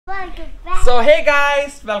So hey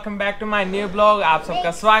guys, welcome back to my new blog. आप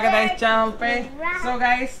सबका स्वागत है इस चैनल पे. So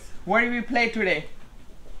guys, what do we play today?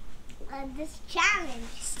 This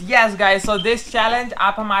challenge. Yes guys, so this challenge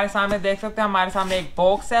आप हमारे सामने देख सकते हैं. हमारे सामने एक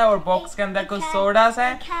बॉक्स है और बॉक्स के अंदर कुछ सोडास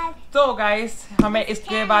है. तो गाइस हमें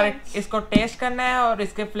इसके बारे इसको टेस्ट करना है और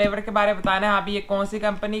इसके फ्लेवर के बारे में बताना है. अभी ये कौन सी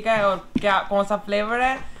कंपनी का है और क्या कौन सा फ्लेवर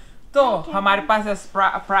है. तो हमारे पास है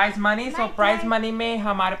प्राइज मनी. सो प्राइज मनी में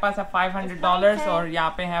हमारे पास है $500 और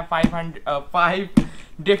यहाँ पे है 5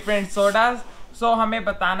 डिफरेंट सोडास. सो हमें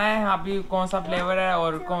बताना है अभी कौन सा फ्लेवर है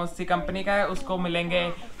और कौन सी कंपनी का है. उसको मिलेंगे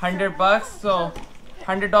 $100. सो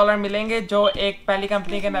 $100 मिलेंगे जो एक पहली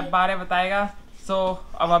कंपनी के बारे में बताएगा. सो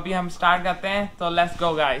अब अभी हम स्टार्ट करते हैं. तो let's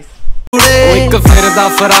go guys.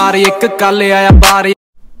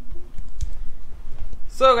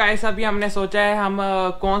 So guys अभी हमने सोचा है हम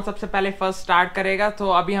कौन सबसे पहले फर्स्ट स्टार्ट करेगा. तो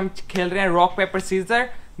अभी हम खेल रहे हैं रॉक पेपर सीजर.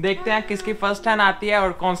 देखते हैं किसकी फर्स्ट टर्न आती है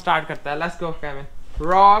और कौन स्टार्ट करता है. Let's go Kevin.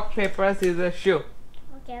 Rock paper scissor shoe.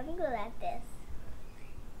 Okay, I'm gonna go like this.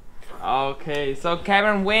 Okay, so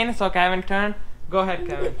Kevin win. So Kevin turn. Go ahead,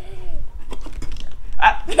 Kevin.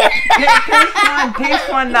 Taste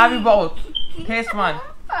one. Now we both. Taste one.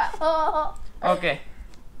 Okay.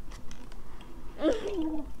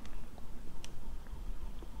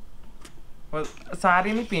 Well,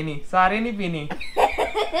 सारी नहीं पीनी.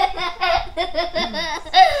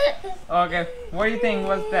 Okay, what do you think?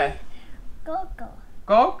 What's that? Coco.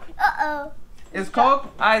 Coke? Uh-oh. Is Coke?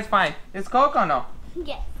 It's fine. Is Coke or no?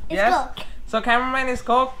 Yes. It's Yes? Coke. So cameraman is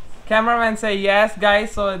Coke. Cameraman say yes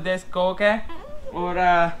guys. So this Coke है. और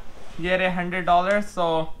ये रहे $100. So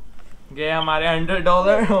ये हमारे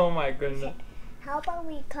 $100. Oh my goodness. How about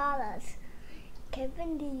we call us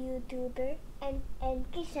Kevin the YouTuber and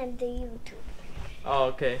Krishan the YouTuber? Oh,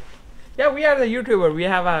 okay. Yeah, we are the YouTuber. We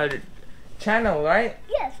have a channel, right?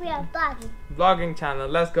 Yes, we are vlogging. Vlogging channel.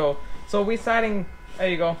 Let's go. So we starting. There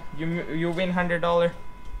you go. You win $100.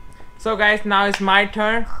 So guys, now it's my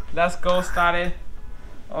turn. Let's go start it.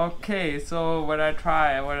 Okay. So what I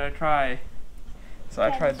try? So I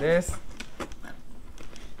try this.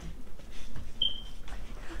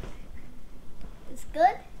 It's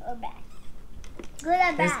good or bad? Good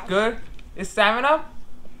or bad? It's good. It's 7-Up.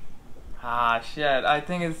 Ah shit. I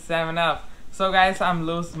think it's 7-Up. So guys, I'm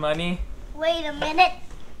lose money. Wait a minute.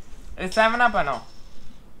 It's 7-Up or no?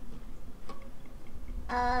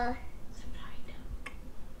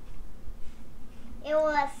 It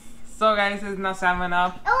was. So guys, it's not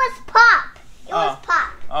 7-Up. It was pop. It was Oh. pop.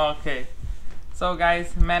 Okay. So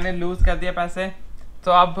guys, मैंने lose कर दिया पैसे.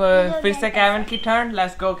 तो अब फिर से Kevin की turn.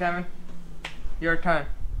 Let's go, Kevin. Your turn.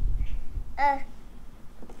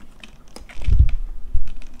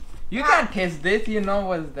 You can't taste this. You know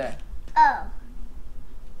what's that. Oh.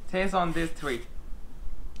 Taste on these 3.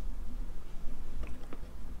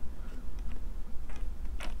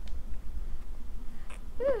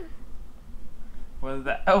 What's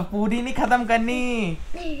that? Oh, पूरी नहीं खत्म करनी.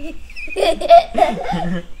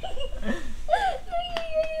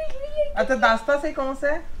 अच्छा दास्ता से कौन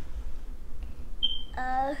से?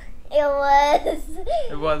 It was.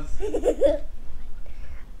 It was.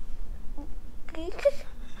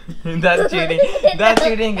 That's cheating. That's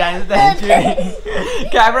cheating, guys. That's cheating.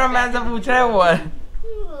 Cameraman से पूछ रहे हैं वो.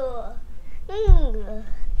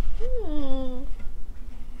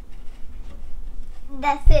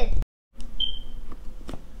 That's it.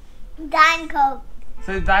 Diet Coke.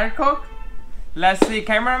 So it's Diet Coke? Let's see.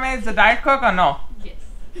 Cameraman, is the Diet Coke or no? Yes.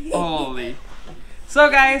 Holy. So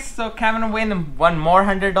guys, so Kevin win one more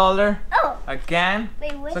 $100 Oh. again.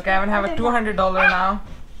 Wait, where's So Kevin have a $200 now.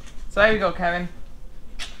 So here we go, Kevin.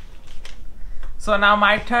 So now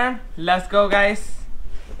my turn. Let's go, guys.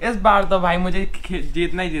 इस बार तो भाई मुझे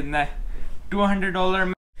जीतना ही जीतना है.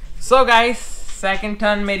 $200. So guys, second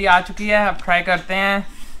turn मेरी आ चुकी है. अब try करते हैं.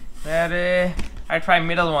 अरे, I try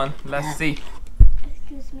middle one. Let's see.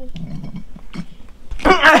 Excuse me.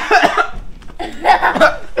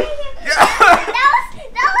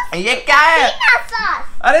 ये क्या है? Potato sauce.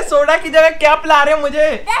 अरे सोडा की जगह क्या पिला रहे हो मुझे?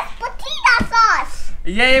 That's potato sauce.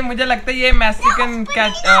 ये मुझे लगता है ये मैक्सिकन क्या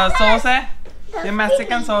सॉस है. ये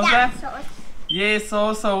मैक्सिकन सॉस है. ये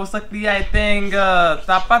सॉस हो सकती है आई थिंक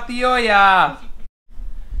तापातियो या.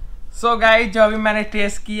 सो गाइस जो अभी मैंने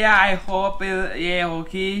टेस्ट किया आई होप ये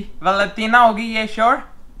होगी वैलेंटीना होगी ये. श्योर?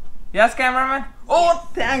 Yes cameraman. ओह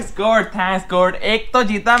थैंक्स गॉड. एक तो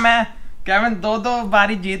जीता मैं. केविन दो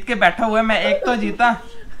बारी जीत के बैठा हुआ है. मैं एक तो जीता.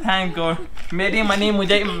 Thank God. मेरी मनी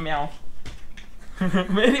मुझे म्याओ.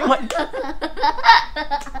 मेरी मनी.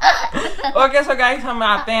 ओके सो गाइस हम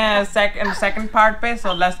आते हैं सेकंड पार्ट पे.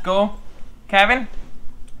 So let's go. Kevin,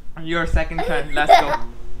 your second turn. Let's go.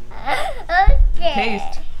 Okay.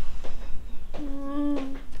 Taste.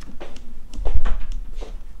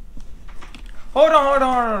 Hold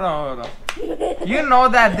on. You know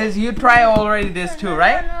that this. You try already this too,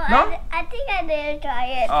 right? No. I think I didn't try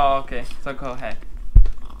it. Oh, okay. So go ahead.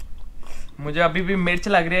 मुझे अभी भी मिर्च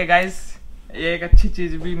लग रही है, guys. ये एक अच्छी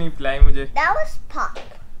चीज भी नहीं पिलाई मुझे. That was pop.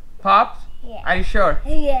 Pop? Yeah. Are you sure?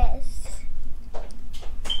 Yes.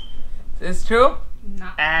 It's true? No.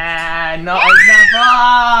 No, it's not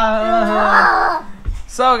pop.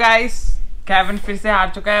 So guys, Kevin फिर से हार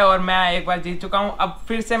चुका है और मैं एक बार जीत चुका हूँ. अब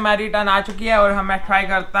फिर से मेरी टर्न आ चुकी है और मैं ट्राई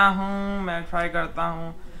करता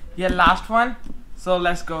हूँ. ये last one. So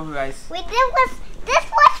let's go, guys. Wait, this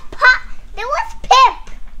was pop. There was pip.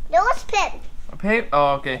 There was pip. Pip? Oh,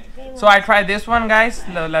 okay. So I tried this one, guys.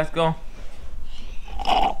 Let's go.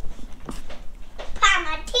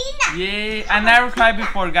 Pamatina. ये I never tried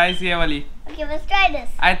before, guys. ये वाली. Okay, let's try this.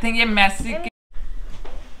 I think ये Massey.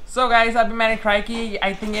 So guys, अभी मैंने try की.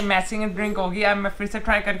 I think ये Massey drink होगी. अब मैं फिर से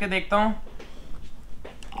ट्राई करके देखता हूँ.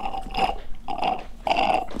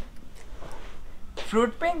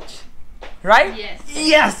 Fruit punch, right?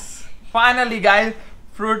 Yes. Finally, guys,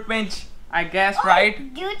 fruit punch. I guess, right?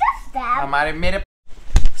 You just stab. मेरे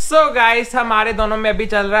So guys, हमारे दोनों में अभी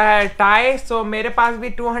चल रहा है टाई. So मेरे पास भी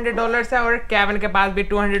 $200 है और केविन के पास भी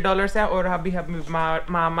 $200 है और अभी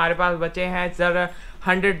हमारे पास बचे हैं जरा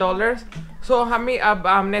 $100. So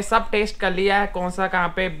हमने सब टेस्ट कर लिया है. कौन सा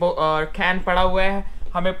कहाँ पे कैन पड़ा हुआ है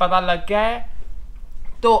हमें पता लग गया है.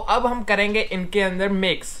 तो अब हम करेंगे इनके अंदर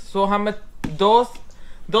मिक्स. So हम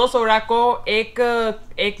दो सोडा को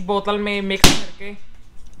एक बोतल में मिक्स करके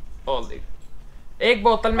एक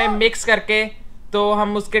बोतल में मिक्स करके तो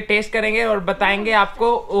हम उसके टेस्ट करेंगे और बताएंगे आपको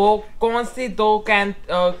वो कौन से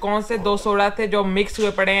दो सोडा थे जो मिक्स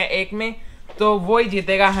हुए पड़े हैं एक में. तो वो ही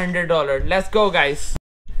जीतेगा $100. Let's go guys.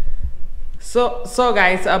 So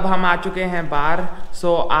guys, अब हम आ चुके हैं बाहर.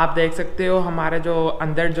 सो आप देख सकते हो हमारे जो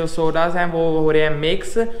अंदर जो सोडास हैं वो हो रहे हैं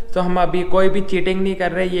मिक्स. तो हम अभी कोई भी चीटिंग नहीं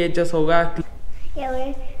कर रहे. ये जस्ट होगा. Yeah,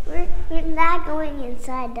 we're not going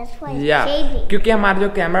inside. That's why it's changing. क्योंकि हमारा जो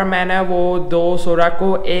कैमरामैन है वो दो सोडा को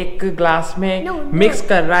एक ग्लास में मिक्स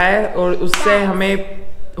कर रहा है और उससे हमें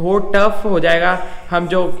वो टफ हो जाएगा हम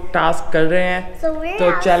जो टास्क कर रहे हैं.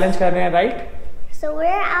 तो चैलेंज कर रहे हैं, right? So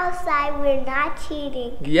we're outside. We're not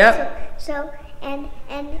cheating. Yeah. So and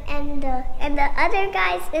the other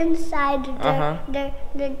guys inside.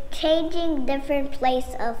 They're changing different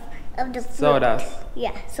place of the fruit. Sodas.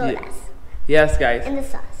 Yeah, sodas. Yes, guys. And the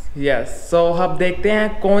sauce. Yes. So अब देखते हैं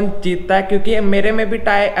कौन जीतता है क्योंकि मेरे में भी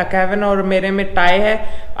टाई. केविन और मेरे में टाई है.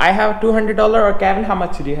 I have $200 और Kevin, how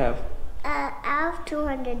much do you have? I have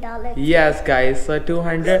 $200. Yes, guys. So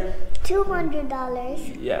 $200.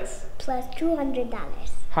 Yes. Plus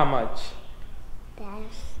 $200. How much?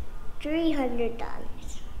 That's $300.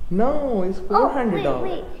 No, it's $400. Oh,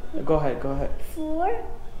 wait. Go ahead.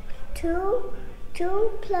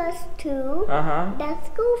 2 plus 2. That's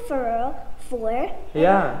go for 4.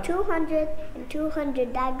 Yeah. 200 and 200.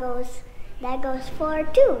 That goes for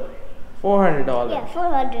 2. $400. Yeah,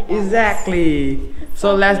 $400. Exactly.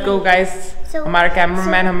 So let's go, guys. हमारा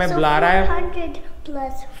cameraman हमें बुला रहा है. 400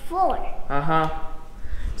 plus 4.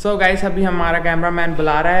 So guys, अभी हमारा cameraman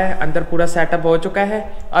बुला रहा है. अंदर पूरा सेटअप हो चुका है.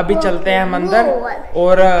 अभी चलते हैं हम अंदर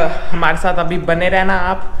और हमारे साथ अभी बने रहना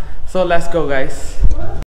आप. So let's go, guys.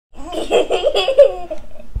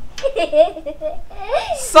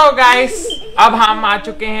 So guys, अब हम आ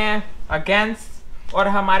चुके हैं अगेंस्ट और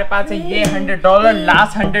हमारे पास है ये $100,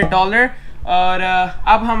 लास्ट $100. और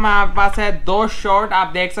अब हमारे पास है 2 शॉट. आप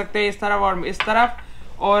देख सकते हैं इस तरफ और इस तरफ.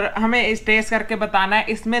 और हमें इस टेस्ट करके बताना है.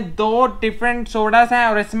 इसमें 2 डिफरेंट सोडास हैं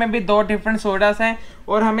और इसमें भी 2 डिफरेंट सोडास हैं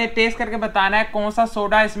और हमें टेस्ट करके बताना है कौन सा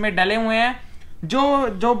सोडा इसमें डले हुए हैं.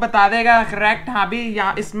 जो बता देगा करेक्ट, हाँ भी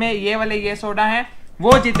यहाँ इसमें ये वाले ये सोडा है,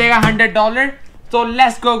 वो जीतेगा $100. तो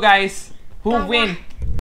let's go guys, who win.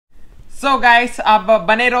 So guys, अब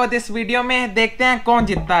बने रहो इस वीडियो में. देखते हैं कौन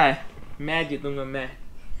जीतता है. मैं जीतूंगा मैं.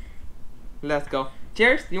 Let's go.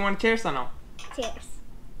 Cheers. You want cheers और no? Cheers.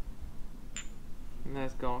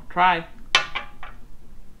 Let's go. Try.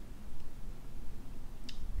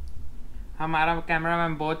 हमारा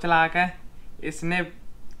कैमरामैन बहुत चालाक है. इसने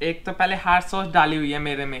एक तो पहले हार्ड सॉस डाली हुई है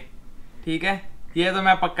मेरे में, ठीक है? ये तो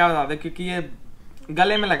मैं पक्का बता दूं क्योंकि ये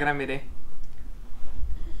गले में लग रहा है मेरे.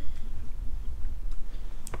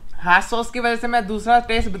 हार्ड सॉस की वजह से मैं दूसरा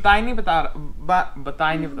टेस्ट बता ही नहीं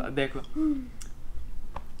बता. देख लो.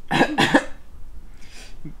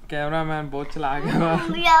 कैमरामैन बहुत चालाक है.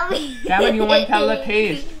 Camera, you want to tell the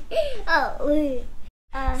taste?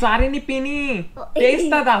 सारी नहीं पीनी. टेस्ट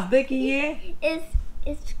तो दस दे कि ये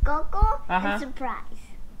It's cocoa and surprise.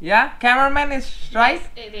 Yeah, cameraman is right.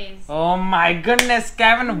 Yes, it is. Oh my goodness,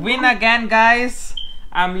 Kevin win again, guys.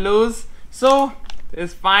 I'm lose. So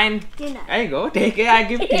It's fine. There you go. Take it. I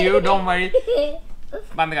give to you. Don't worry.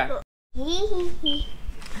 बंद कर.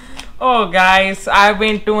 Oh guys, I've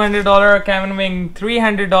been $200. Kevin win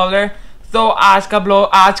 $300. तो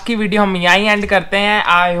आज की video हम यहीं and करते हैं.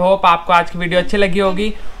 I hope आपको आज की वीडियो अच्छी लगी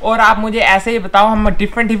होगी और आप मुझे ऐसे ही बताओ, हम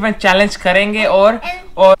डिफरेंट चैलेंज करेंगे और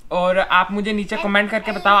आप मुझे नीचे कमेंट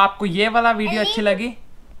करके बताओ आपको ये वाला वीडियो अच्छी लगी.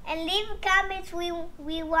 And leave comments.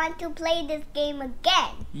 We want to play this game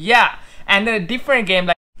again. Yeah, and a different game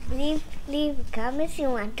like. Leave comments. You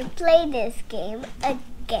want to play this game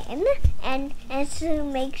again, and so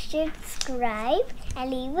make sure to subscribe and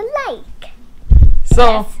leave a like. So.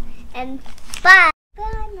 Yes, and bye.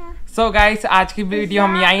 So guys, आज की video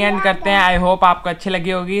हम यहीं and करते हैं. I hope आपको अच्छी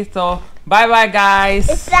लगी होगी. So bye bye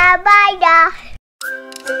guys. Bye bye.